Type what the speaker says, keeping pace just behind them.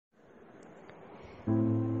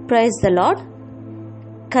Praise the lord.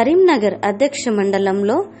 Karimnagar అధ్యక్ష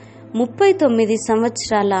మండలంలో 39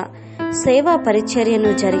 సంవత్సరాల సేవా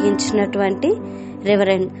పరిచర్యను జరిగించినటువంటి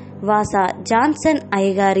రెవరెండ్ వాసా జాన్సన్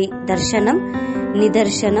అయ్యగారి దర్శనం,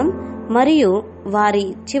 నిదర్శనం మరియు వారి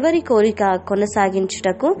చివరి కోరిక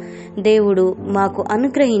కొనసాగించుటకు దేవుడు మాకు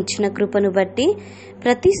అనుగ్రహించిన కృపను బట్టి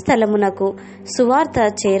ప్రతి స్థలమునకు సువార్త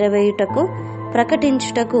చేరవేయుటకు,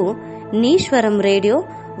 ప్రకటించుటకు నీ స్వరం రేడియో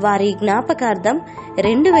వారి జ్ఞాపకార్థం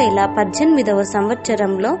 2018వ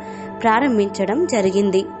సంవత్సరంలో ప్రారంభించడం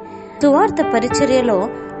జరిగింది. సువార్త పరిచర్యలో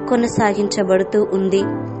కొనసాగించబడుతూ ఉంది.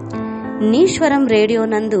 నీ స్వరం రేడియో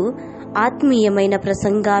నందు ఆత్మీయమైన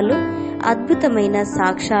ప్రసంగాలు, అద్భుతమైన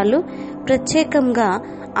సాక్ష్యాలు, ప్రత్యేకంగా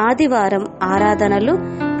ఆదివారం ఆరాధనలు,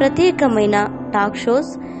 ప్రత్యేకమైన టాక్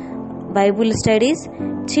షోస్, బైబుల్ స్టడీస్,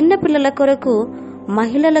 చిన్నపిల్లల కొరకు,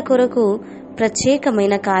 మహిళల కొరకు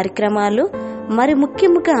ప్రత్యేకమైన కార్యక్రమాలు, మరి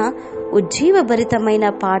ముఖ్యముగా ఉజ్జీవభరితమైన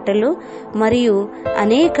పాటలు మరియు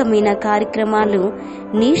అనేకమైన కార్యక్రమాలు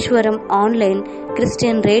నీ స్వరం ఆన్లైన్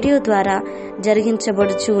క్రిస్టియన్ రేడియో ద్వారా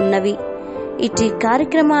జరిగించబడుచు ఉన్నవి. ఇటు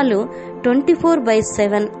కార్యక్రమాలు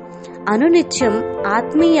 24/7 అనునిత్యం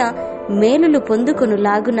ఆత్మీయ మేలులు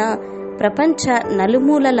పొందుకొనులాగున ప్రపంచ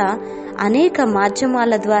నలుమూలల అనేక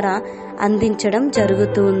మాధ్యమాల ద్వారా అందించడం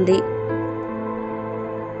జరుగుతుంది.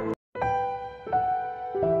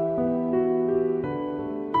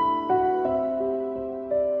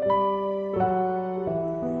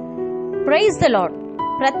 Praise the lord.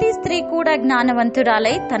 ప్రతి స్త్రీ కూడా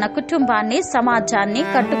జ్ఞానవంతురాలై తన కుటుంబాన్ని, సమాజాన్ని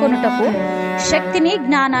కట్టుకొనుటకు, శక్తిని,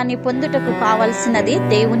 జ్ఞానాన్ని పొందుటకు కావలసినది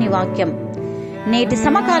దేవుని వాక్యం. నేటి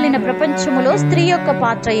సమకాలీన ప్రపంచములో స్త్రీ యొక్క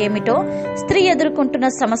పాత్ర ఏమిటో, స్త్రీ ఎదుర్కొంటున్న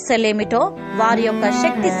సమస్యలేమిటో, వారి యొక్క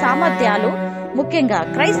శక్తి సామర్థ్యాలు, ముఖ్యంగా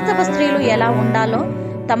క్రైస్తవ స్త్రీలు ఎలా ఉండాలో,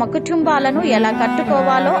 తమ కుటుంబాలను ఎలా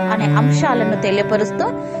కట్టుకోవాలో అనే అంశాలను తెలియపరుస్తూ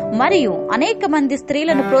మరియు అనేక మంది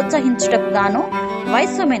స్త్రీలను ప్రోత్సహించుటకు గాను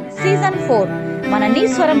వైస్ ఉమెన్ సీజన్ 4 మన నీ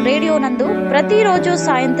స్వరం రేడియో నందు ప్రతిరోజు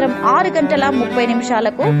సాయంత్రం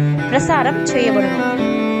 6:30 ప్రసారం చేయబడును.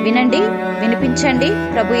 వినండి, వినిపించండి,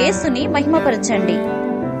 ప్రభు యేసుని మహిమపరచండి.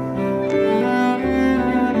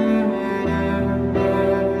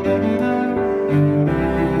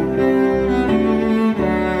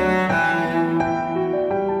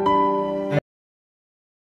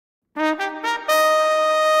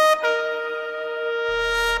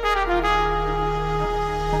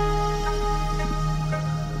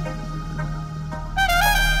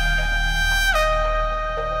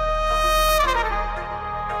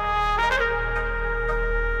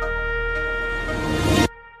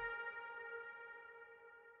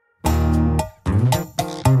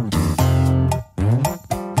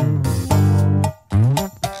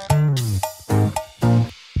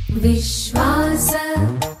 విశ్వాస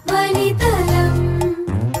వనితలం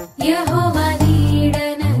యెహోవా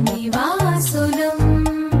నీడన నివాసులం.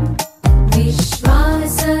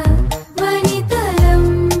 విశ్వాస వనితలం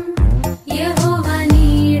యెహోవా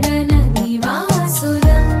నీడన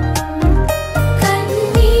నివాసులం.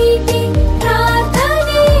 కన్నీటి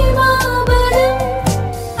ప్రార్థనే మా బలం,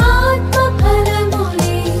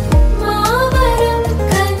 ఆత్మఫలములే మా వరం.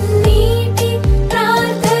 కన్నీటి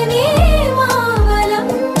ప్రార్థనే మా బలం,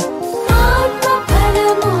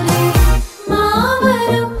 ఆత్మఫలములే మా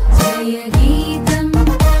వరం. జయ గీతం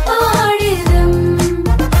పాడెదం,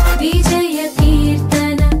 విజయ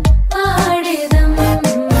కీర్తన పాడెదం.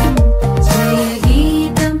 జయ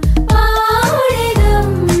గీతం పాడెదం,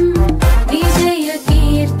 విజయ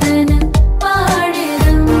కీర్తన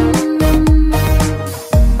పాడెదం.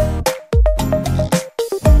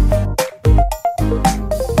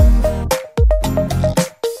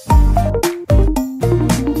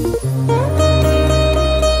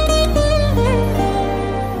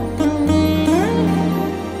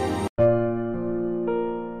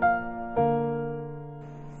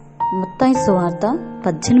 మత్తయి సువార్త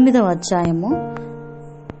 18వ అధ్యాయము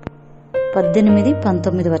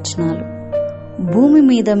 18-19 వచనాలు. భూమి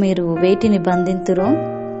మీద మీరు వేటిని బంధింతురో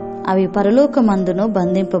అవి పరలోకమందును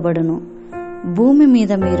బంధింపబడును. భూమి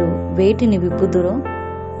మీద మీరు వేటిని విప్పుదురో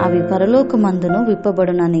అవి పరలోకమందును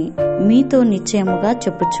విప్పబడునని మీతో నిశ్చయముగా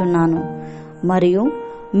చెప్పుచున్నాను. మరియు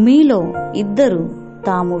మీలో ఇద్దరు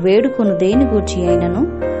తాము వేడుకొను దేని గూర్చి అయినను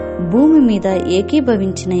భూమి మీద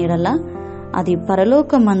ఏకీభవించిన ఎడల అది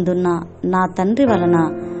పరలోకమందున్న నా తండ్రి వలన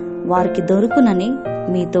వారికి దొరుకునని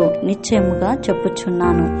మీతో నిశ్చయముగా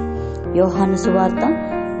చెప్పుచున్నాను. యోహాను సువార్త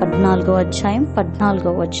 14వ అధ్యాయం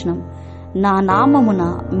 14వ వచనం. నా నామమున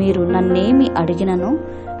మీరు నన్నేమి అడిగినను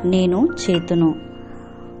నేను చేతును.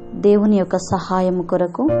 దేవుని యొక్క సహాయము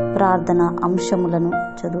కొరకు ప్రార్థన అంశములను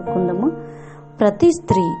చదువుకుందాము. ప్రతి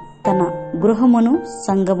స్త్రీ తన గృహమును,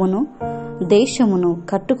 సంఘమును దేశమును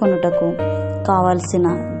కట్టుకొనుటకు కావలసిన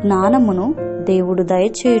జ్ఞానమును దేవుడు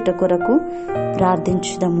దయచేయుట కొరకు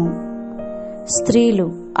ప్రార్థించుదము. స్త్రీలు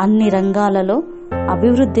అన్ని రంగాలలో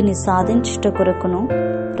అభివృద్ధిని సాధించుట కొరకును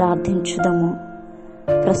ప్రార్థించుదము.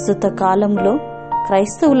 ప్రస్తుత కాలంలో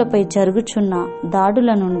క్రైస్తవులపై జరుగుచున్న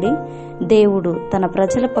దాడుల నుండి దేవుడు తన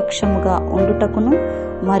ప్రజల పక్షముగా ఉండుటకును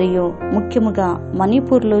మరియు ముఖ్యముగా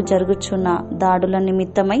మణిపూర్లో జరుగుచున్న దాడుల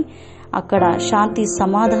నిమిత్తమై అక్కడ శాంతి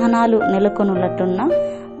సమాధానాలు నెలకొనులటున్న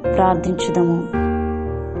ప్రార్థించుదము.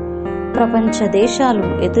 ప్రపంచ దేశాలు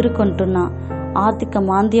ఎదుర్కొంటున్న ఆర్థిక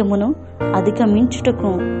మాంద్యమును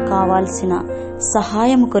అధిగమించుటకు కావాల్సిన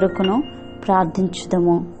సహాయము కొరకును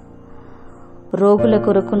ప్రార్థించుదము. రోగుల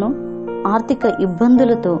కొరకును ఆర్థిక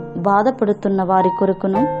ఇబ్బందులతో బాధపడుతున్న వారి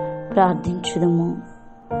కొరకును ప్రార్థించుదము.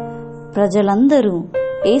 ప్రజలందరూ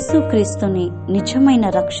యేసుక్రీస్తుని నిజమైన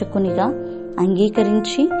రక్షకునిగా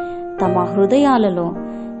అంగీకరించి తమ హృదయాలలో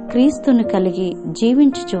క్రీస్తును కలిగి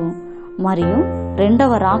జీవించుచు మరియు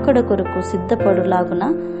రెండవ రాకడ కొరకు సిద్ధపడులాగున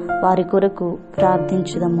వారి కొరకు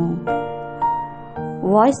ప్రార్థించుదము.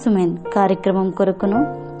 వాయిస్ మెన్ కార్యక్రమం కొరకును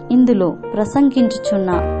ఇందులో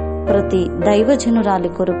ప్రసంగించుచున్న ప్రతి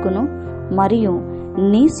దైవజనురాలి కొరకును మరియు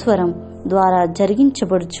నీ స్వరం ద్వారా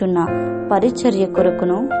జరిగించబడుచున్న పరిచర్య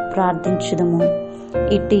కొరకును ప్రార్థించుదము.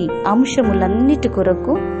 ఇట్టి అంశములన్నిటి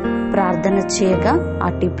కొరకు ప్రార్థన చేయగా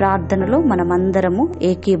అట్టి ప్రార్థనలో మనమందరము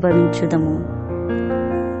ఏకీభవించుదము.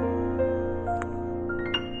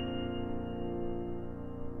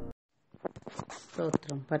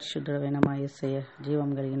 స్తోత్రం. పరిశుద్ధుడైన మా యేసయ్య, జీవం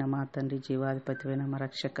కలిగిన మా తండ్రి, జీవాధిపతివైన మా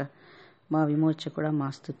రక్షక, మా విమోచకుడ, మా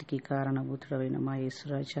స్తుతికి కారణభూతుడైన మా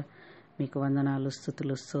యేసురాజా, మీకు వందనాలు,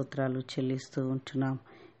 స్తుతులు, స్తోత్రాలు చెల్లిస్తూ ఉంటున్నాం.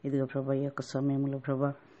 ఇదిగో ప్రభా, ఈ యొక్క సమయంలో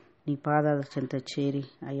ప్రభా నీ పాదాల చెంత చేరి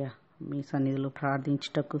అయ్యా మీ సన్నిధిలో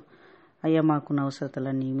ప్రార్థించుటకు అయ్యా మాకున్న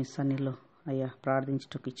అవసరతలన్నీ మీ సన్నిధిలో అయ్యా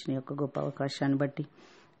ప్రార్థించుటకు ఇచ్చిన యొక్క గొప్ప అవకాశాన్ని బట్టి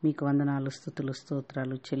మీకు వందనాలు, స్తుతులు,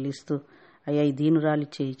 స్తోత్రాలు చెల్లిస్తూ అయ్యా ఈ దీనురాలి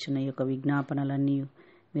చేయించిన ఈ యొక్క విజ్ఞాపనలన్నీ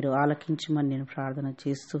మీరు ఆలకించమని నేను ప్రార్థన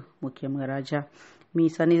చేస్తూ, ముఖ్యంగా రాజా మీ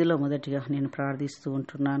సన్నిధిలో మొదటిగా నేను ప్రార్థిస్తూ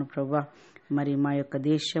ఉంటున్నాను ప్రభా. మరి మా యొక్క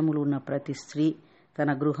దేశములు ఉన్న ప్రతి స్త్రీ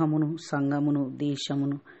తన గృహమును, సంఘమును,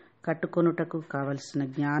 దేశమును కట్టుకొనుటకు కావలసిన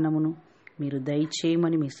జ్ఞానమును మీరు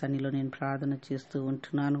దయచేయమని మీ సన్నిధిలో నేను ప్రార్థన చేస్తూ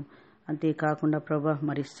ఉంటున్నాను. అంతేకాకుండా ప్రభా,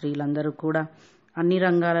 మరి స్త్రీలందరూ కూడా అన్ని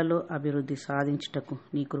రంగాలలో అభివృద్ధి సాధించుటకు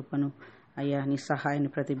నీ కృపను అయ్యా నీ సహాయాన్ని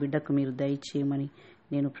ప్రతి బిడ్డకు మీరు దయచేయమని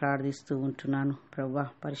నేను ప్రార్థిస్తూ ఉంటున్నాను ప్రభా.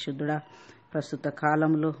 పరిశుద్ధుడా, ప్రస్తుత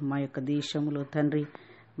కాలంలో మా యొక్క దేశంలో తండ్రి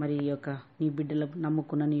మరి ఈ యొక్క నీ బిడ్డల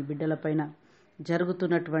నమ్ముకున్న నీ బిడ్డలపైన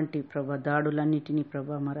జరుగుతున్నటువంటి ప్రభా దాడులన్నిటినీ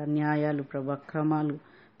ప్రభా, మరి అన్యాయాలు ప్రభా, అక్రమాలు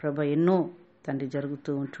ప్రభా ఎన్నో తండ్రి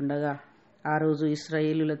జరుగుతూ ఉంటుండగా ఆ రోజు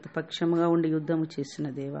ఇశ్రాయేలులతో పక్షముగా ఉండి యుద్ధము చేసిన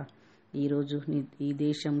దేవా, ఈరోజు ఈ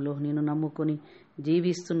దేశంలో నేను నమ్ముకొని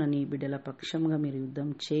జీవిస్తున్న నీ బిడ్డల పక్షంగా మీరు యుద్ధం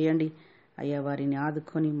చేయండి అయ్యా. వారిని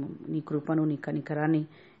ఆదుకొని నీ కృపను, నీ కనికరాన్ని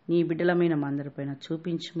నీ బిడ్డలమైన మా అందరిపైన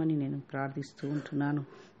చూపించమని నేను ప్రార్థిస్తూ ఉంటున్నాను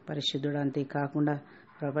పరిశుద్ధుడు. అంతేకాకుండా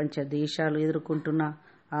ప్రపంచ దేశాలు ఎదుర్కొంటున్న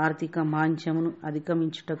ఆర్థిక మాంద్యమును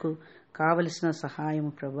అధిగమించుటకు కావలసిన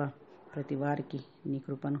సహాయము ప్రభా ప్రతి వారికి నీ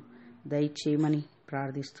కృపను దయచేయమని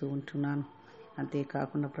ప్రార్థిస్తూ ఉంటున్నాను.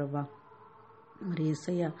 అంతేకాకుండా ప్రభా, మరి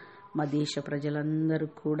యేసయ్య మా దేశ ప్రజలందరూ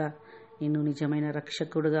కూడా నిన్ను నిజమైన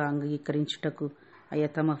రక్షకుడుగా అంగీకరించుటకు అయ్యా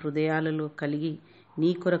తమ హృదయాలలో కలిగి నీ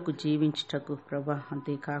కొరకు జీవించుటకు ప్రభా,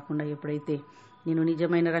 అంతేకాకుండా ఎప్పుడైతే నేను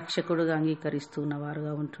నిజమైన రక్షకుడుగా అంగీకరిస్తున్న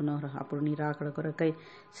వారుగా ఉంటున్నారు అప్పుడు నీ రాకడ కొరకై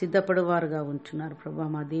సిద్ధపడువారుగా ఉంటున్నారు ప్రభా.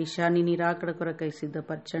 మా దేశాన్ని నీ రాకడ కొరకై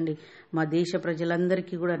సిద్ధపరచండి. మా దేశ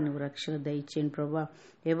ప్రజలందరికీ కూడా నువ్వు రక్షణ దయచేయండి ప్రభా.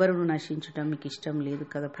 ఎవరు నశించటం మీకు ఇష్టం లేదు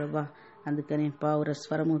కదా ప్రభా. అందుకనే పావుర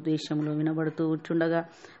స్వరము దేశంలో వినబడుతూ ఉంటుండగా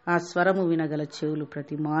ఆ స్వరము వినగల చెవులు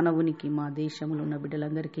ప్రతి మానవునికి మా దేశంలో ఉన్న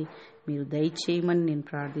బిడ్డలందరికీ మీరు దయచేయమని నేను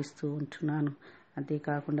ప్రార్థిస్తూ ఉంటున్నాను.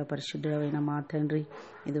 అంతేకాకుండా పరిశుద్ధమైన మా తండ్రి,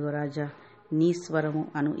 ఇదిగో రాజా నీ స్వరము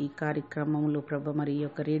అను ఈ కార్యక్రమంలో ప్రభ, మరి ఈ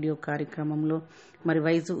యొక్క రేడియో కార్యక్రమంలో మరి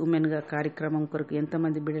వైజ్ ఉమెన్గా కార్యక్రమం కొరకు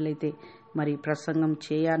ఎంతమంది బిడ్డలైతే మరి ప్రసంగం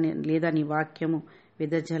చేయాలని లేదా నీ వాక్యము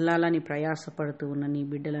వెదజల్లాలని ప్రయాసపడుతూ ఉన్న నీ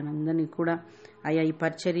బిడ్డలందరినీ కూడా అయా ఈ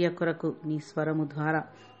పరిచర్య కొరకు నీ స్వరము ద్వారా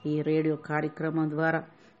ఈ రేడియో కార్యక్రమం ద్వారా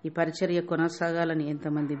ఈ పరిచర్య కొనసాగాలని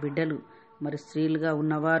ఎంతమంది బిడ్డలు మరి స్త్రీలుగా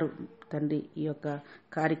ఉన్నవారు తండ్రి ఈ యొక్క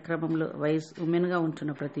కార్యక్రమంలో వైస్ ఉమెన్గా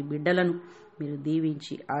ఉంటున్న ప్రతి బిడ్డలను మీరు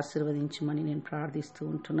దీవించి ఆశీర్వదించమని నేను ప్రార్థిస్తూ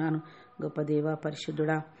ఉంటున్నాను. గొప్ప దేవా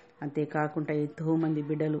పరిశుద్ధుడా, అంతేకాకుండా ఎంతో మంది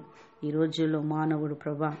బిడ్డలు ఈ రోజుల్లో మానవుడు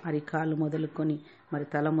ప్రభా అరికాలు మొదలుకొని మరి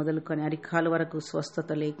తల మొదలుకొని అరికాలు వరకు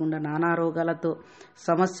స్వస్థత లేకుండా నానా రోగాలతో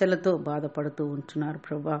సమస్యలతో బాధపడుతూ ఉంటున్నారు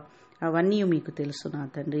ప్రభా. అవన్నీ మీకు తెలుసు నా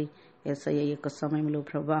తండ్రి. యేసయ్య యొక్క సమయంలో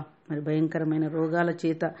ప్రభా మరి భయంకరమైన రోగాల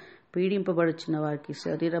చేత పీడింపబడుచున్న వారికి,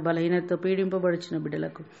 శరీర బలహీనతతో పీడింపబడుచున్న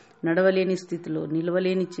బిడ్డలకు, నడవలేని స్థితిలో,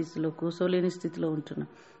 నిలవలేని స్థితిలో, కూసోలేని స్థితిలో ఉంటున్న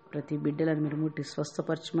ప్రతి బిడ్డలను మీరు ముట్టి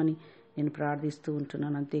స్వస్థపరచమని నేను ప్రార్థిస్తూ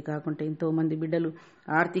ఉంటున్నాను. అంతేకాకుండా ఎంతోమంది బిడ్డలు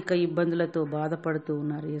ఆర్థిక ఇబ్బందులతో బాధపడుతూ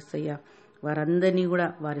ఉన్నారు యేసయ్య. వారందరినీ కూడా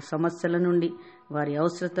వారి సమస్యల నుండి, వారి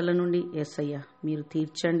అవసరతల నుండి యేసయ్య మీరు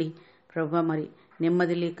తీర్చండి ప్రభా. మరి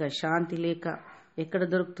నెమ్మది లేక, శాంతి లేక ఎక్కడ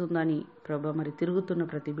దొరుకుతుందని ప్రభా మరి తిరుగుతున్న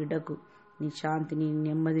ప్రతి బిడ్డకు నీ శాంతిని,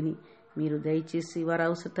 నెమ్మదిని మీరు దయచేసి వారి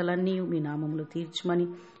అవసరతలన్నీ మీ నామంలో తీర్చమని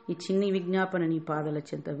ఈ చిన్ని విజ్ఞాపన నీ పాదాల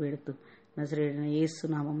చెంత వేడుతూ నజరేయుడైన యేసు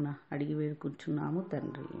నామమున అడిగి వేడుకుంటున్నాము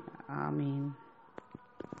తండ్రి. ఆమేన్.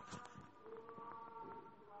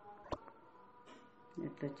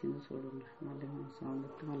 ఎట్లా చిన్న చూడండి, మళ్ళీ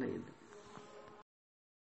సౌండ్ మళ్ళీ వేద్దాం.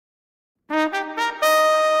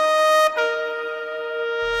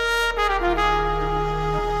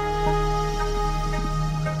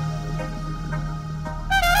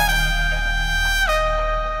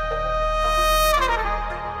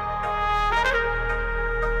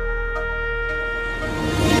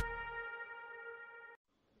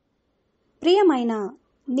 ప్రియమైన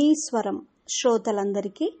నీ స్వరం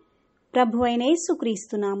శ్రోతలందరికీ ప్రభు అయిన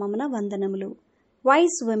యేసుక్రీస్తు నామమున వందనములు.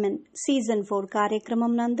 వాయిస్ విమెన్ సీజన్ 4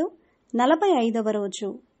 కార్యక్రమం నందు 45వ రోజు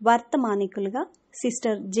వర్తమానికులుగా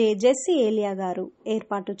సిస్టర్ జెస్సీ ఏలియా గారు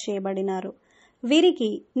ఏర్పాటు చేయబడినారు. వీరికి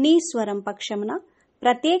నీ స్వరం పక్షమున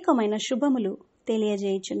ప్రత్యేకమైన శుభములు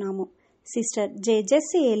తెలియజేయుచున్నాము. సిస్టర్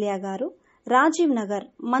జెస్సీ ఏలియా గారు రాజీవ్ నగర్,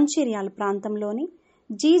 మంచిర్యాల ప్రాంతంలోని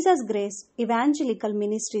జీసస్ గ్రేస్ ఇవాంజలికల్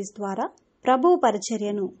మినిస్ట్రీస్ ద్వారా ప్రభు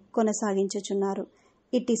పరిచర్యను కొనసాగించుచున్నారు.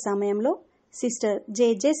 ఇట్టి సమయంలో సిస్టర్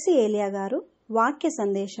జెస్సీ ఏలియా గారు వాక్య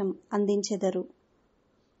సందేశం అందించెదరు.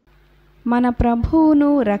 మన ప్రభువును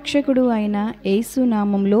రక్షకుడు అయిన యేసు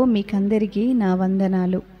నామంలో మీకందరికీ నా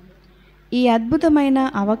వందనాలు. ఈ అద్భుతమైన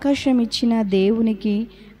అవకాశం ఇచ్చిన దేవునికి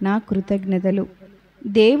నా కృతజ్ఞతలు.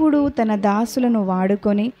 దేవుడు తన దాసులను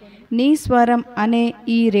వాడుకొని నీ స్వరం అనే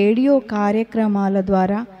ఈ రేడియో కార్యక్రమాల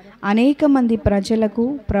ద్వారా అనేక మంది ప్రజలకు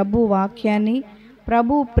ప్రభు వాక్యాన్ని,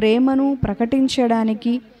 ప్రభు ప్రేమను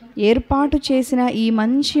ప్రకటించడానికి ఏర్పాటు చేసిన ఈ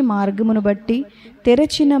మంచి మార్గమును బట్టి,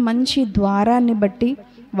 తెరచిన మంచి ద్వారాన్ని బట్టి,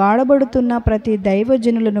 వాడబడుతున్న ప్రతి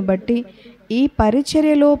దైవజనులను బట్టి, ఈ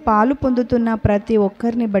పరిచర్యలో పాలు పొందుతున్న ప్రతి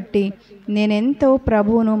ఒక్కరిని బట్టి నేనెంతో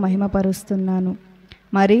ప్రభువును మహిమపరుస్తున్నాను.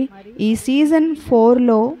 మరి ఈ సీజన్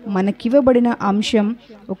 4లో మనకివ్వబడిన అంశం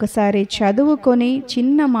ఒకసారి చదువుకొని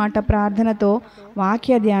చిన్న మాట ప్రార్థనతో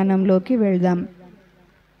వాక్య ధ్యానంలోకి వెళ్దాం.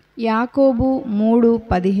 యాకోబు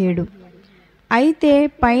 3:17. అయితే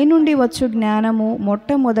పైనుండి వచ్చు జ్ఞానము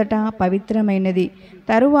మొట్టమొదట పవిత్రమైనది,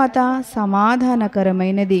 తరువాత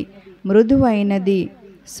సమాధానకరమైనది, మృదువైనది,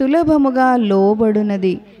 సులభముగా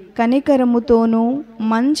లోబడునది, కనికరముతోనూ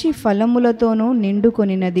మంచి ఫలములతోనూ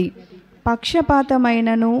నిండుకొనినది,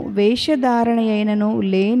 పక్షపాతమైనను వేషధారణయైనను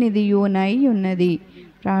లేనిదియునై ఉన్నది.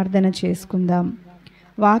 ప్రార్థన చేసుకుందాం.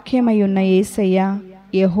 వాక్యమయున్న యేసయ్య,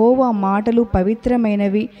 యెహోవా మాటలు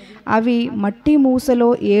పవిత్రమైనవి. అవి మట్టి మూసలో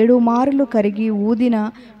 7 మారులు కరిగి ఊదిన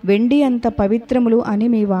వెండి అంత పవిత్రములు అని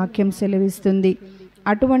మీ వాక్యం సెలవిస్తుంది.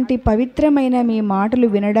 అటువంటి పవిత్రమైన మీ మాటలు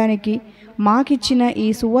వినడానికి మాకిచ్చిన ఈ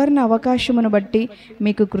సువర్ణ అవకాశమును బట్టి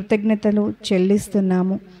మీకు కృతజ్ఞతలు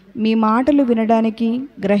చెల్లిస్తున్నాము. మీ మాటలు వినడానికి,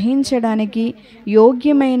 గ్రహించడానికి,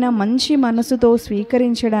 యోగ్యమైన మంచి మనసుతో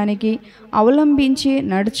స్వీకరించడానికి, అవలంబించి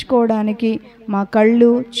నడుచుకోవడానికి మా కళ్ళు,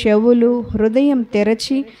 చెవులు, హృదయం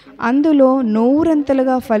తెరచి అందులో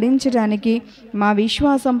నూరంతలుగా ఫలించడానికి, మా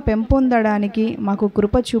విశ్వాసం పెంపొందడానికి మాకు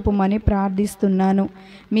కృప చూపుమని ప్రార్థిస్తున్నాను.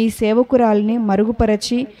 మీ సేవకురాల్ని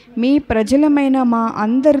మరుగుపరచి మీ ప్రజలమైన మా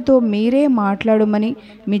అందరితో మీరే మాట్లాడమని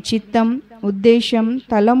మీ చిత్తం, ఉద్దేశం,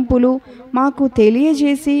 తలంపులు మాకు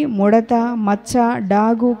తెలియజేసి ముడత, మచ్చ,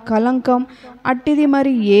 డాగు, కలంకం అట్టిది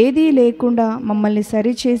మరి ఏదీ లేకుండా మమ్మల్ని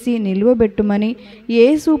సరిచేసి నిలువబెట్టుమని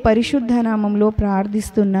యేసు పరిశుద్ధ నామంలో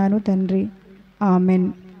ప్రార్థిస్తున్నాను తండ్రి. ఆమెన్.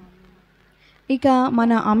 ఇక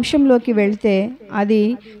మన అంశంలోకి వెళ్తే అది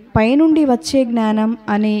పైనుండి వచ్చే జ్ఞానం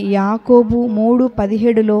అని యాకోబు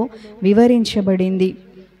 3:17లో వివరించబడింది.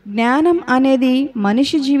 జ్ఞానం అనేది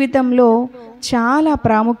మనిషి జీవితంలో చాలా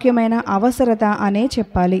ప్రాముఖ్యమైన అవసరత అనే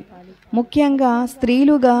చెప్పాలి. ముఖ్యంగా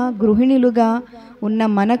స్త్రీలుగా, గృహిణులుగా ఉన్న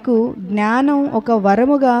మనకు జ్ఞానం ఒక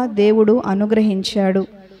వరముగా దేవుడు అనుగ్రహించాడు.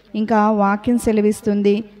 ఇంకా వాక్యం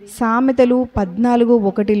సెలవిస్తుంది సామెతలు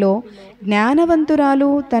 14:1లో, జ్ఞానవంతురాలు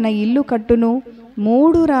తన ఇల్లు కట్టును,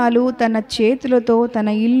 మూఢురాలు తన చేతులతో తన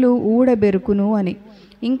ఇల్లు ఊడబెరుకును అని.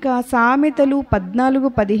 ఇంకా సామెతలు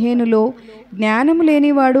 14:15లో, జ్ఞానము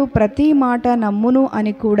లేనివాడు ప్రతి మాట నమ్మును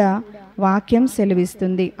అని కూడా వాక్యం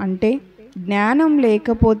సెలవిస్తుంది. అంటే జ్ఞానం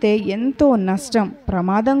లేకపోతే ఎంతో నష్టం,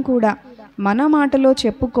 ప్రమాదం కూడా. మన మాటలో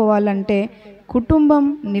చెప్పుకోవాలంటే కుటుంబం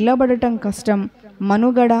నిలబడటం కష్టం,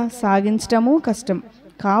 మనుగడ సాగించటము కష్టం.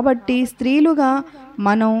 కాబట్టి స్త్రీలుగా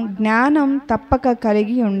మనం జ్ఞానం తప్పక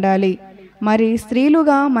కలిగి ఉండాలి. మరి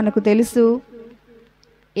స్త్రీలుగా మనకు తెలుసు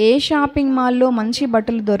ఏ షాపింగ్ మాల్లో మంచి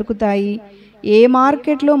బట్టలు దొరుకుతాయి, ఏ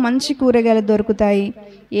మార్కెట్లో మంచి కూరగాయలు దొరుకుతాయి,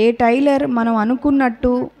 ఏ టైలర్ మనం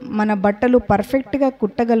అనుకున్నట్టు మన బట్టలు పర్ఫెక్ట్గా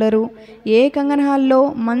కుట్టగలరు, ఏ కంగన్ హాల్లో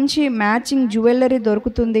మంచి మ్యాచింగ్ జ్యువెలరీ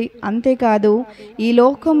దొరుకుతుంది. అంతేకాదు ఈ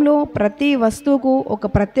లోకంలో ప్రతి వస్తువుకు ఒక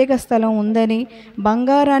ప్రత్యేక స్థలం ఉందని,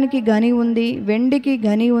 బంగారానికి గని ఉంది, వెండికి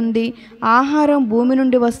గని ఉంది, ఆహారం భూమి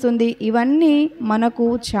నుండి వస్తుంది. ఇవన్నీ మనకు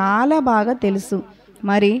చాలా బాగా తెలుసు.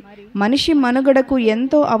 మరి మనిషి మనుగడకు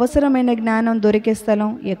ఎంతో అవసరమైన జ్ఞానం దొరికే స్థలం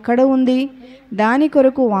ఎక్కడ ఉంది? దాని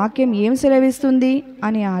కొరకు వాక్యం ఏం సెలవిస్తుంది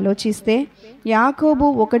అని ఆలోచిస్తే యాకోబు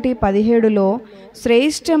 1:17లో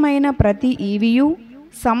శ్రేష్టమైన ప్రతి ఈవియు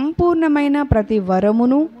సంపూర్ణమైన ప్రతి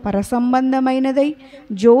వరమును పరసంబంధమైనదై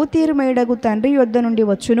జ్యోతిర్మయుడగు తండ్రి యొద్ద నుండి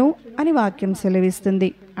వచ్చును అని వాక్యం సెలవిస్తుంది.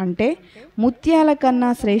 అంటే ముత్యాల కన్నా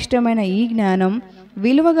శ్రేష్టమైన ఈ జ్ఞానం,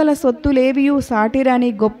 విలువగల సొత్తులేవియు సాటిరాని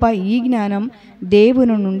గొప్ప ఈ జ్ఞానం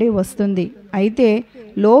దేవుని నుండి వస్తుంది. అయితే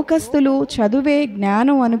లోకస్తులు చదువే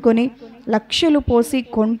జ్ఞానం అనుకొని లక్షలు పోసి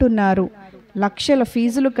కొంటున్నారు, లక్షల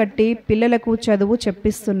ఫీజులు కట్టి పిల్లలకు చదువు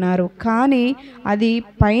చెప్పిస్తున్నారు. కానీ అది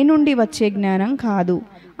పైనుండి వచ్చే జ్ఞానం కాదు.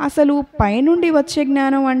 అసలు పైనుండి వచ్చే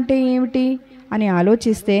జ్ఞానం అంటే ఏమిటి అని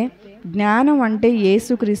ఆలోచిస్తే జ్ఞానం అంటే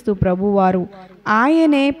యేసుక్రీస్తు ప్రభువారు.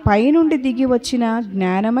 ఆయనే పైనుండి దిగి వచ్చిన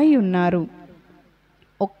జ్ఞానమై ఉన్నారు.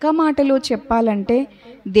 ఒక్క మాటలో చెప్పాలంటే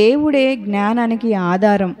దేవుడే జ్ఞానానికి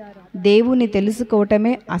ఆధారం. దేవుని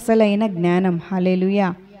తెలుసుకోవటమే అసలైన జ్ఞానం. హల్లెలూయా.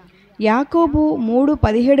 యాకోబు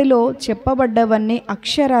 3:17లో చెప్పబడ్డవన్నీ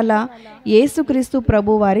అక్షరాల యేసుక్రీస్తు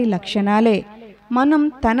ప్రభువారి లక్షణాలే. మనం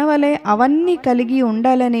తన వలె అవన్నీ కలిగి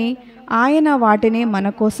ఉండాలని ఆయన వాటిని మన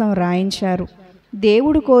కోసం రాయించారు.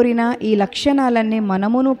 దేవుడు కోరిన ఈ లక్షణాలన్నీ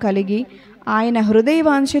మనమును కలిగి ఆయన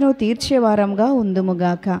హృదయవాంఛను తీర్చేవారంగా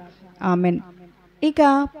ఉందుముగాక. ఆమెన్. ఇక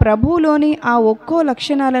ప్రభువులోని ఆ ఒక్కో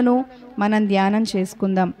లక్షణాలను మనం ధ్యానం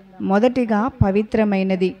చేసుకుందాం. మొదటిగా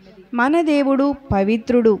పవిత్రమైనది. మన దేవుడు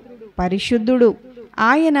పవిత్రుడు, పరిశుద్ధుడు.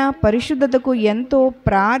 ఆయన పరిశుద్ధతకు ఎంతో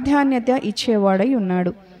ప్రాధాన్యత ఇచ్చేవాడై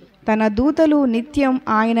ఉన్నాడు. తన దూతలు నిత్యం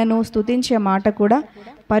ఆయనను స్తుతించే మాట కూడా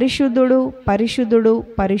పరిశుద్ధుడు, పరిశుద్ధుడు,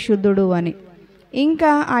 పరిశుద్ధుడు అని.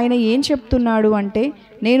 ఇంకా ఆయన ఏం చెప్తున్నాడు అంటే,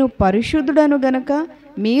 నేను పరిశుద్ధుడను గనక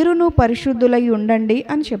మీరును పరిశుద్ధులై ఉండండి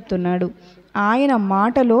అని చెప్తున్నాడు. ఆయన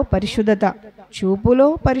మాటలో పరిశుద్ధత, చూపులో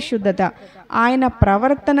పరిశుద్ధత, ఆయన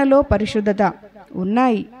ప్రవర్తనలో పరిశుద్ధత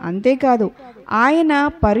ఉన్నాయి. అంతేకాదు ఆయన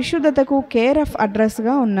పరిశుద్ధతకు కేర్ ఆఫ్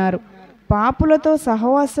అడ్రస్గా ఉన్నారు. పాపులతో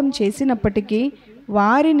సహవాసం చేసినప్పటికీ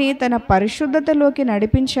వారిని తన పరిశుద్ధతలోకి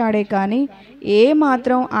నడిపించాడే కానీ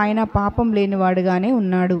ఏమాత్రం ఆయన పాపం లేనివాడుగానే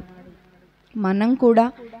ఉన్నాడు. మనం కూడా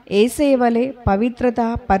యేసయ్య వలె పవిత్రత,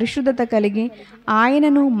 పరిశుద్ధత కలిగి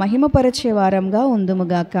ఆయనను మహిమపరిచే వారంగా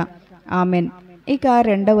ఉందుముగాక. ఆమెన్. ఇక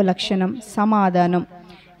రెండవ లక్షణం సమాధానం.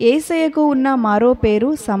 యేసయ్యకు ఉన్న మరో పేరు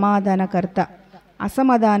సమాధానకర్త.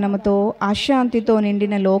 అసమాధానంతో, అశాంతితో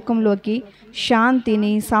నిండిన లోకంలోకి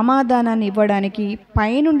శాంతిని, సమాధానాన్ని ఇవ్వడానికి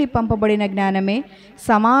పైనుండి పంపబడిన జ్ఞానమే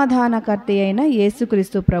సమాధానకర్త అయిన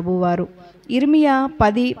యేసుక్రీస్తు ప్రభువారు. ఇర్మియా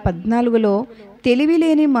 10:14లో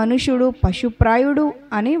తెలివిలేని మనుషుడు పశుప్రాయుడు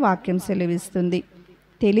అని వాక్యం సెలవిస్తుంది.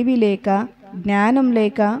 తెలివి లేక, జ్ఞానం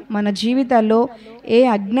లేక మన జీవితాల్లో ఏ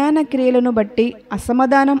అజ్ఞాన క్రియలను బట్టి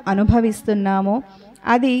అసమాధానం అనుభవిస్తున్నామో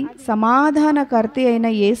అది సమాధానకర్త అయిన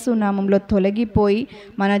యేసు నామంలో తొలగిపోయి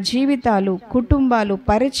మన జీవితాలు, కుటుంబాలు,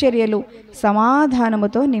 పరిచర్యలు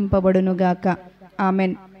సమాధానముతో నింపబడునుగాక.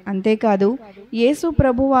 ఆమెన్. అంతేకాదు యేసు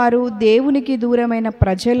ప్రభువారు దేవునికి దూరమైన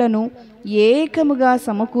ప్రజలను ఏకముగా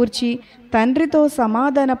సమకూర్చి తండ్రితో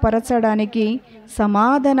సమాధానపరచడానికి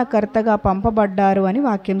సమాధానకర్తగా పంపబడ్డారు అని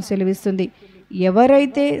వాక్యం సెలవిస్తుంది.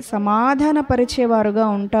 ఎవరైతే సమాధానపరిచేవారుగా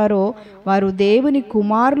ఉంటారో వారు దేవుని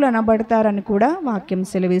కుమారులు అనబడతారని కూడా వాక్యం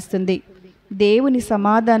సెలవిస్తుంది. దేవుని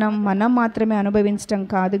సమాధానం మనం మాత్రమే అనుభవించటం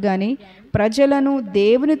కాదు కానీ ప్రజలను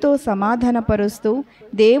దేవునితో సమాధానపరుస్తూ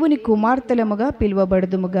దేవుని కుమార్తెలముగా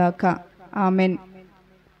పిలువబడుదుముగాక. ఆమెన్.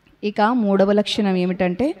 ఇక మూడవ లక్షణం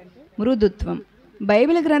ఏమిటంటే మృదుత్వం.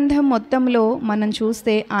 బైబిల్ గ్రంథం మొత్తంలో మనం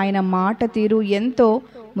చూస్తే ఆయన మాట తీరు ఎంతో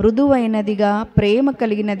మృదువైనదిగా, ప్రేమ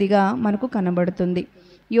కలిగినదిగా మనకు కనబడుతుంది.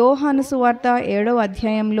 యోహాను సువార్త 7వ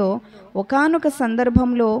అధ్యాయంలో ఒకానొక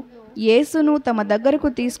సందర్భంలో యేసును తమ దగ్గరకు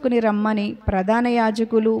తీసుకుని రమ్మని ప్రధాన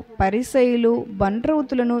యాజకులు, పరిసయ్యులు,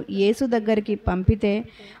 బంట్రౌతులను యేసు దగ్గరికి పంపితే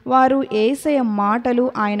వారు యేసయ్య మాటలు,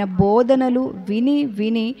 ఆయన బోధనలు విని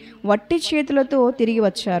విని వట్టి చేతులతో తిరిగి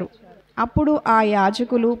వచ్చారు. అప్పుడు ఆ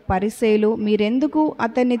యాజకులు పరిసయ్యులు మీరెందుకు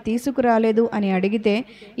అతన్ని తీసుకురాలేదు అని అడిగితే,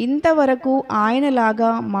 ఇంతవరకు ఆయనలాగా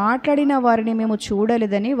మాట్లాడిన వారిని మేము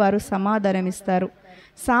చూడలేదని వారు సమాధానమిస్తారు.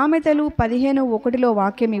 సామెతలు 15:1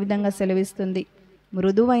 వాక్యం ఈ విధంగా సెలవిస్తుంది,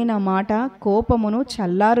 మృదువైన మాట కోపమును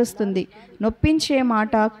చల్లారుస్తుంది, నొప్పించే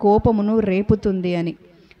మాట కోపమును రేపుతుంది అని.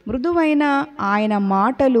 మృదువైన ఆయన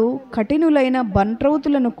మాటలు కఠినులైన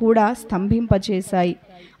బంట్రౌతులను కూడా స్తంభింపచేశాయి.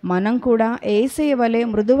 మనం కూడా యేసయ్య వలె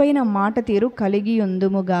మృదువైన మాట తీరు కలిగి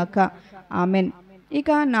ఉందుముగాక. ఆమెన్.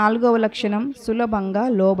 ఇక 4వ లక్షణం సులభంగా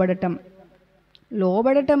లోబడటం.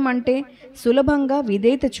 లోబడటం అంటే సులభంగా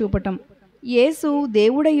విధేయత చూపటం. యేసు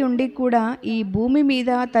దేవుడై ఉండి కూడా ఈ భూమి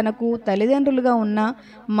మీద తనకు తల్లిదండ్రులుగా ఉన్న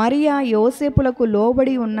మరియా యోసేపులకు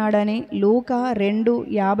లోబడి ఉన్నాడని లూకా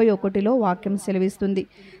 2:51 వాక్యం సెలవిస్తుంది.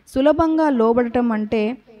 సులభంగా లోబడటం అంటే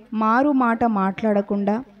మారు మాట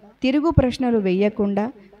మాట్లాడకుండా, తిరుగు ప్రశ్నలు వేయకుండా,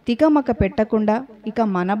 తికమక పెట్టకుండా, ఇక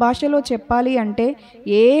మన భాషలో చెప్పాలి అంటే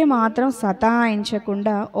ఏ మాత్రం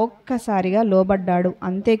సతాయించకుండా ఒక్కసారిగా లోబడ్డాడు.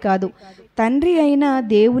 అంతేకాదు, తండ్రి అయిన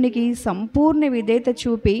దేవునికి సంపూర్ణ విధేయత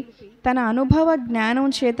చూపి తన అనుభవ జ్ఞానం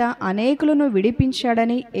చేత అనేకులను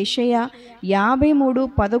విడిపించాడని యెషయా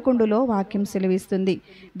 53:11 వాక్యం సెలవిస్తుంది.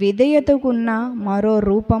 విధేయతకున్న మరో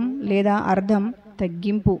రూపం లేదా అర్థం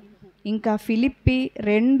తగ్గింపు. ఇంకా ఫిలిప్పి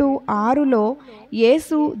 2:6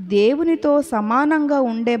 యేసు దేవునితో సమానంగా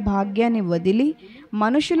ఉండే భాగ్యాన్ని వదిలి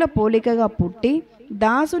మనుషుల పోలికగా పుట్టి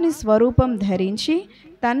దాసుని స్వరూపం ధరించి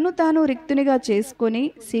తన్ను తాను రిక్తునిగా చేసుకొని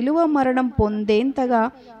శిలువ మరణం పొందేంతగా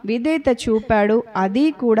విధేయత చూపాడు. అది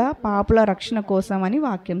కూడా పాపుల రక్షణ కోసం అని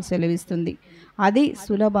వాక్యం సెలవిస్తుంది. అది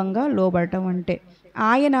సులభంగా లోబడటం అంటే.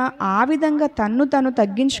 ఆయన ఆ విధంగా తన్ను తాను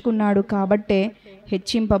తగ్గించుకున్నాడు కాబట్టే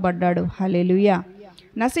హెచ్చింపబడ్డాడు. హల్లెలూయా.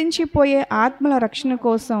 నశించిపోయే ఆత్మల రక్షణ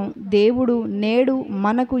కోసం దేవుడు నేడు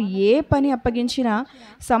మనకు ఏ పని అప్పగించినా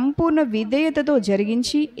సంపూర్ణ విధేయతతో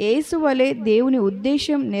జరిగించి యేసు వలె దేవుని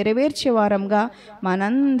ఉద్దేశం నెరవేర్చే వారంగా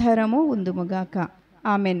మనందరము ఉందుముగాక.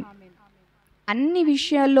 ఆమెన్. అన్ని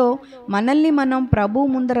విషయాల్లో మనల్ని మనం ప్రభు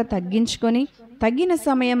ముందర తగ్గించుకొని తగిన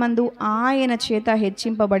సమయమందు ఆయన చేత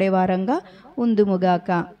హెచ్చింపబడే వారంగా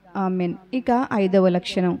ఉందుముగాక. ఆమెన్. ఇక 5వ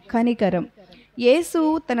లక్షణం కనికరం. యేసు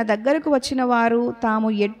తన దగ్గరకు వచ్చిన వారు తాము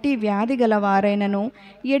ఎట్టి వ్యాధి గలవారైనను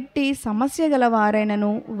ఎట్టి సమస్య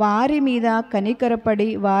గలవారైనను వారి మీద కనికరపడి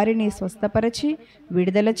వారిని స్వస్థపరిచి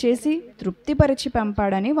విడుదల చేసి తృప్తిపరిచి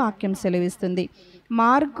పంపాడని వాక్యం సెలవిస్తుంది.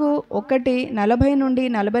 మార్కు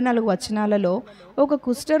 1:40-44 వచనాలలో ఒక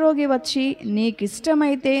కుష్ఠరోగి వచ్చి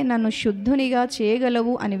నీకిష్టమైతే నన్ను శుద్ధునిగా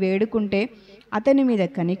చేయగలవు అని వేడుకుంటే అతని మీద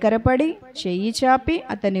కనికరపడి చెయ్యి చాపి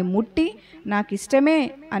అతన్ని ముట్టి నాకిష్టమే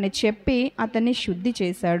అని చెప్పి అతన్ని శుద్ధి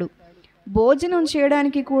చేశాడు. భోజనం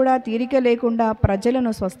చేయడానికి కూడా తీరిక లేకుండా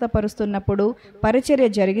ప్రజలను స్వస్థపరుస్తున్నప్పుడు, పరిచర్య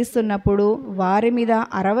జరిగిస్తున్నప్పుడు వారి మీద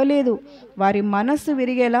అరవలేదు, వారి మనస్సు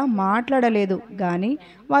విరిగేలా మాట్లాడలేదు. కానీ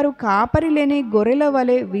వారు కాపరి లేని గొర్రెల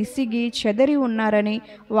వలె విసిగి చెదరి ఉన్నారని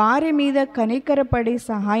వారి మీద కనికరపడి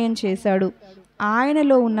సహాయం చేశాడు.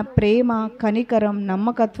 ఆయనలో ఉన్న ప్రేమ, కనికరం,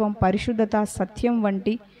 నమ్మకత్వం, పరిశుద్ధత, సత్యం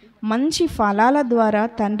వంటి మంచి ఫలాల ద్వారా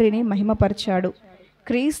తండ్రిని మహిమపరిచాడు.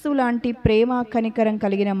 క్రీస్తు లాంటి ప్రేమ, కనికరం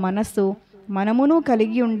కలిగిన మనస్సు మనమును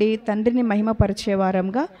కలిగి ఉండి తండ్రిని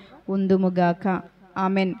మహిమపరిచేవారంగా ఉందుముగాక.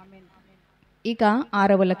 ఆమెన్. ఇక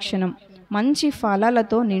 6వ లక్షణం మంచి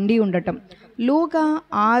ఫలాలతో నిండి ఉండటం. లూకా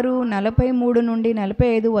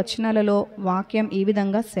 6:43-45 వచనాలలో వాక్యం ఈ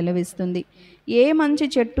విధంగా సెలవిస్తుంది. ఏ మంచి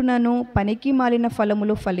చెట్టునను పనికి మాలిన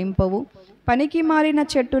ఫలములు ఫలింపవు, పనికి మాలిన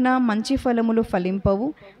చెట్టున మంచి ఫలములు ఫలింపవు.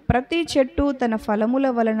 ప్రతి చెట్టు తన ఫలముల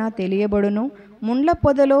వలన తెలియబడును. ముండ్ల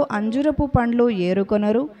పొదలో అంజురపు పండ్లు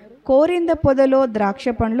ఏరుకొనరు, కోరింద పొదలో ద్రాక్ష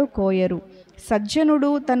పండ్లు కోయరు. సజ్జనుడు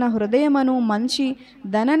తన హృదయమును మంచి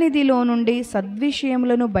ధననిధిలో నుండి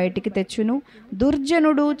సద్విషయములను బయటికి తెచ్చును,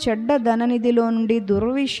 దుర్జనుడు చెడ్డ ధననిధిలో నుండి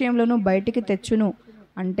దుర్విషయములను బయటికి తెచ్చును.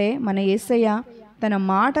 అంటే మన యేసయ్య తన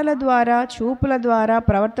మాటల ద్వారా, చూపుల ద్వారా,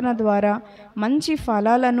 ప్రవర్తన ద్వారా మంచి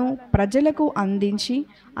ఫలాలను ప్రజలకు అందించి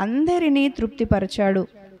అందరినీ తృప్తిపరచాడు.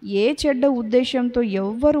 ఏ చెడ్డ ఉద్దేశంతో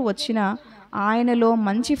ఎవ్వరు వచ్చినా ఆయనలో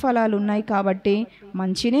మంచి ఫలాలు ఉన్నాయి కాబట్టి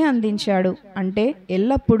మంచినే అందించాడు. అంటే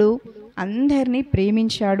ఎల్లప్పుడూ అందరినీ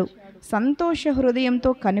ప్రేమించాడు. సంతోష హృదయంతో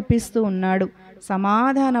కనిపిస్తూ ఉన్నాడు.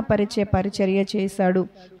 సమాధానపరిచే పరిచర్య చేశాడు.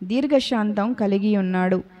 దీర్ఘశాంతం కలిగి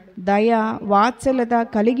ఉన్నాడు. దయ, వాత్సల్యత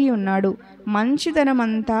కలిగి ఉన్నాడు.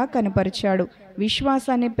 మంచితనమంతా కనపరిచాడు.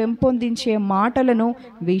 విశ్వాసాన్ని పెంపొందించే మాటలను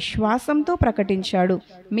విశ్వాసంతో ప్రకటించాడు.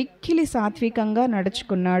 మిక్కిలి సాత్వికంగా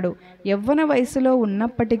నడుచుకున్నాడు. యవ్వన వయసులో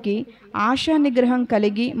ఉన్నప్పటికీ ఆశా నిగ్రహం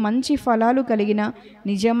కలిగి మంచి ఫలాలు కలిగిన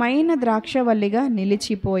నిజమైన ద్రాక్షవల్లిగా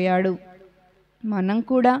నిలిచిపోయాడు. మనం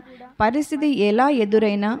కూడా పరిస్థితి ఎలా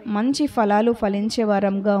ఎదురైనా మంచి ఫలాలు ఫలించే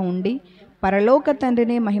వారంగా ఉండి పరలోక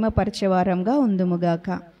తండ్రిని మహిమపరిచేవారంగా ఉందుముగాక.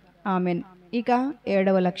 ఆమెన్. ఇక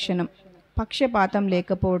 7వ లక్షణం, పక్షపాతం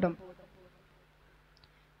లేకపోవడం.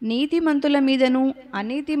 నీతిమంతుల మీదను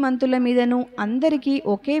అనీతిమంతుల మీదను అందరికీ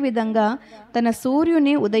ఒకే విధంగా తన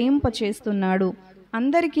సూర్యుని ఉదయింపచేస్తున్నాడు.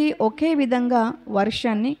 అందరికీ ఒకే విధంగా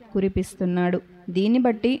వర్షాన్ని కురిపిస్తున్నాడు. దీన్ని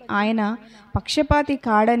బట్టి ఆయన పక్షపాతి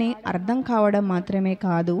కాడని అర్థం కావడం మాత్రమే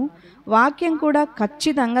కాదు, వాక్యం కూడా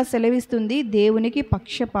ఖచ్చితంగా సెలవిస్తుంది దేవునికి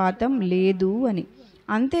పక్షపాతం లేదు అని.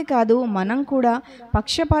 అంతేకాదు మనం కూడా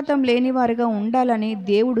పక్షపాతం లేనివారుగా ఉండాలని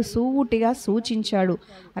దేవుడు సూటిగా సూచించాడు.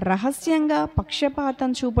 రహస్యంగా పక్షపాతం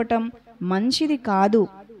చూపటం మంచిది కాదు.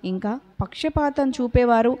 ఇంకా పక్షపాతం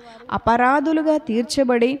చూపేవారు అపరాధులుగా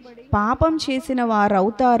తీర్చబడి పాపం చేసిన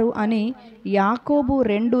వారవుతారు అని యాకోబు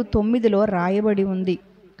 2:9 రాయబడి ఉంది.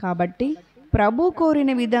 కాబట్టి ప్రభు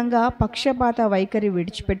కోరిన విధంగా పక్షపాత వైఖరి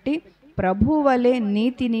విడిచిపెట్టి ప్రభు వలె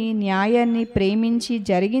నీతిని న్యాయాన్ని ప్రేమించి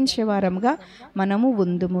జరిగించేవారంగా మనము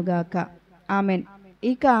ఉందుముగాక. ఆమెన్.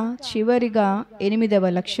 ఇక చివరిగా 8వ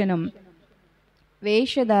లక్షణం,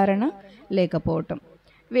 వేషధారణ లేకపోవటం.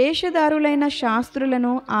 వేషధారులైన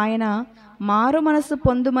శాస్త్రులను ఆయన మారు మనసు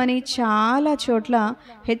పొందుమని చాలా చోట్ల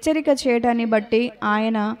హెచ్చరిక చేయటాన్ని బట్టి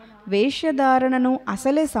ఆయన వేషధారణను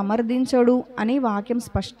అసలే సమర్థించడు అని వాక్యం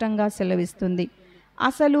స్పష్టంగా సెలవిస్తుంది.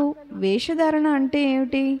 అసలు వేషధారణ అంటే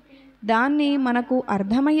ఏమిటి? దాన్ని మనకు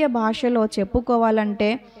అర్థమయ్యే భాషలో చెప్పుకోవాలంటే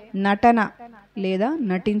నటన లేదా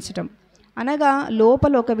నటించటం. అనగా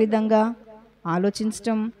లోపల ఒక విధంగా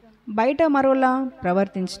ఆలోచించటం, బయట మరోలా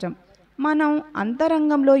ప్రవర్తించటం. మనం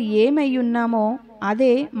అంతరంగంలో ఏమై ఉన్నామో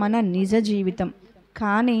అదే మన నిజ జీవితం.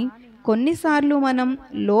 కానీ కొన్నిసార్లు మనం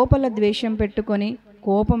లోపల ద్వేషం పెట్టుకొని,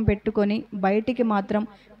 కోపం పెట్టుకొని బయటికి మాత్రం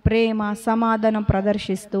ప్రేమ సమాధానం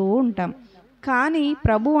ప్రదర్శిస్తూ ఉంటాం. కానీ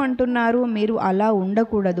ప్రభు అంటున్నారు, మీరు అలా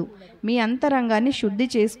ఉండకూడదు, మీ అంతరంగాన్ని శుద్ధి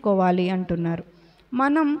చేసుకోవాలి అంటున్నారు.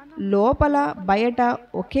 మనం లోపల బయట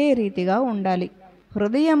ఒకే రీతిగా ఉండాలి.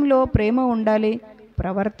 హృదయంలో ప్రేమ ఉండాలి,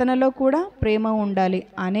 ప్రవర్తనలో కూడా ప్రేమ ఉండాలి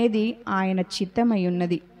అనేది ఆయన చిత్తమై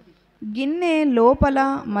ఉన్నది. గిన్నె లోపల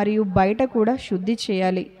మరియు బయట కూడా శుద్ధి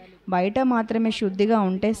చేయాలి. బయట మాత్రమే శుద్ధిగా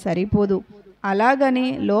ఉంటే సరిపోదు, అలాగని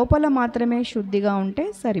లోపల మాత్రమే శుద్ధిగా ఉంటే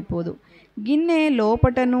సరిపోదు. గిన్నె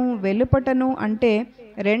లోపటను వెలుపటను అంటే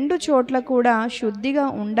 2 చోట్ల కూడా శుద్ధిగా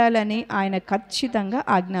ఉండాలని ఆయన ఖచ్చితంగా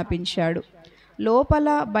ఆజ్ఞాపించాడు. లోపల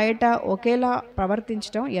బయట ఒకేలా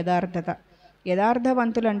ప్రవర్తించడం యథార్థత.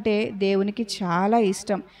 యథార్థవంతులంటే దేవునికి చాలా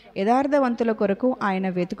ఇష్టం. యథార్థవంతుల కొరకు ఆయన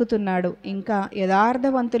వెతుకుతున్నాడు. ఇంకా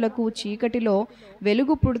యథార్థవంతులకు చీకటిలో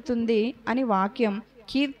వెలుగు పుడుతుంది అని వాక్యం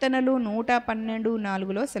కీర్తనలు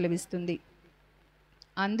 112:4 సెలవిస్తుంది.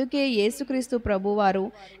 అందుకే యేసుక్రీస్తు ప్రభువారు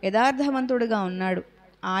యథార్థవంతుడుగా ఉన్నాడు.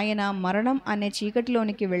 ఆయన మరణం అనే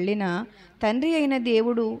చీకటిలోనికి వెళ్ళిన తండ్రి అయిన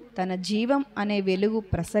దేవుడు తన జీవం అనే వెలుగు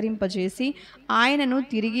ప్రసరింపజేసి ఆయనను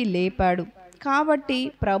తిరిగి లేపాడు. కాబట్టి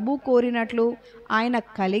ప్రభు కోరినట్లు, ఆయన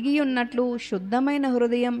కలిగి ఉన్నట్లు శుద్ధమైన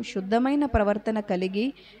హృదయం, శుద్ధమైన ప్రవర్తన కలిగి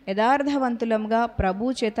యథార్థవంతులంగా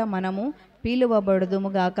ప్రభు చేత మనము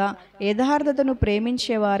పిలువబడుదుముగాక. యథార్థతను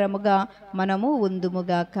ప్రేమించేవారముగా మనము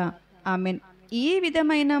ఉందుముగాక. ఆమెన్. ఈ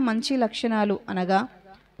విధమైన మంచి లక్షణాలు అనగా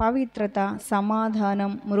పవిత్రత,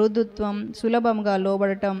 సమాధానం, మృదుత్వం, సులభంగా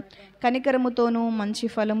లోబడటం, కనికరముతోనూ మంచి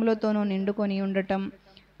ఫలములతోనూ నిండుకొని ఉండటం,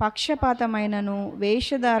 పక్షపాతమైనను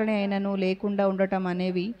వేషధారణ అయినను లేకుండా ఉండటం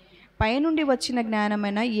అనేవి పైనుండి వచ్చిన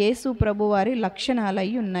జ్ఞానమైన యేసు ప్రభువారి లక్షణాలై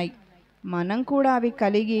ఉన్నాయి. మనం కూడా అవి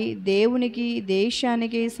కలిగి దేవునికి,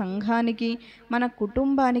 దేశానికి, సంఘానికి, మన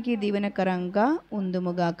కుటుంబానికి దీవెనకరంగా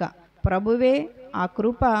ఉందుముగాక. ప్రభువే ఆ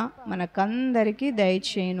కృప మనకందరికీ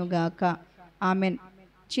దయచేయునుగాక. ఆమెన్.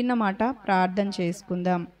 చిన్న మాట ప్రార్థన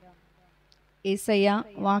చేసుకుందాం. యేసయ్య,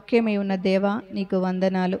 వాక్యమై ఉన్న దేవా, నీకు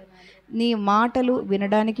వందనాలు. నీ మాటలు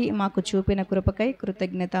వినడానికి మాకు చూపిన కృపకై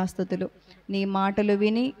కృతజ్ఞతాస్తుతులు. నీ మాటలు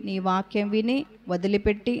విని, నీ వాక్యం విని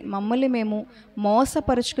వదిలిపెట్టి మమ్మల్ని మేము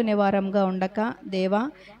మోసపరుచుకునే వారంగా ఉండక దేవా,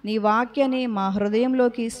 నీ వాక్యాన్ని మా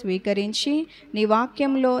హృదయంలోకి స్వీకరించి నీ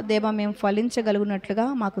వాక్యంలో దేవా మేము ఫలించగలుగునట్లుగా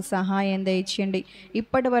మాకు సహాయం దయచేయండి.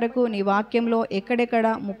 ఇప్పటి వరకు నీ వాక్యంలో ఎక్కడెక్కడ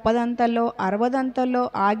 30 60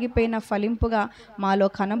 ఆగిపోయిన ఫలింపుగా మాలో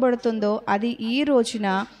కనబడుతుందో అది ఈ రోజున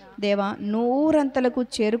దేవా 100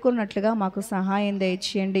 చేరుకున్నట్లుగా మాకు సహాయం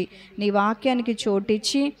దయచేయండి. నీ వాక్యానికి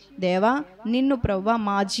చోటిచ్చి దేవా, నిన్ను ప్రభువా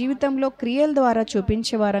మా జీవితంలో క్రియల ద్వారా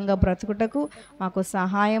చూపించే వారంగా బ్రతుకుటకు మాకు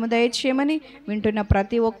సహాయం దయచేయమని వింటున్న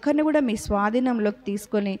ప్రతి ఒక్కరిని కూడా మీ స్వాధీనంలోకి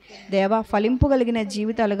తీసుకొని దేవా ఫలింపుగలిగిన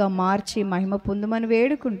జీవితాలుగా మార్చి మహిమ పొందుమని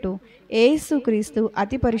వేడుకుంటూ యేసుక్రీస్తు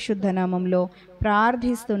అతి పరిశుద్ధ నామంలో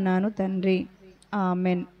ప్రార్థిస్తున్నాను తండ్రి.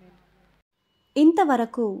 ఆమెన్.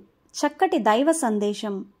 ఇంతవరకు చక్కటి దైవ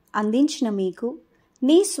సందేశం అందించిన మీకు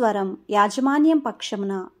నీ స్వరం యాజమాన్యం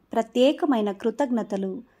పక్షమున ప్రత్యేకమైన కృతజ్ఞతలు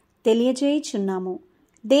తెలియజేయుచున్నాము.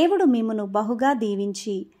 దేవుడు మిమ్మును బహుగా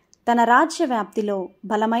దీవించి తన రాజ్య వ్యాప్తిలో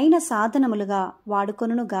బలమైన సాధనములుగా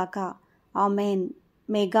వాడుకొనుగాక. Amen.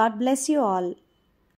 May God bless you all.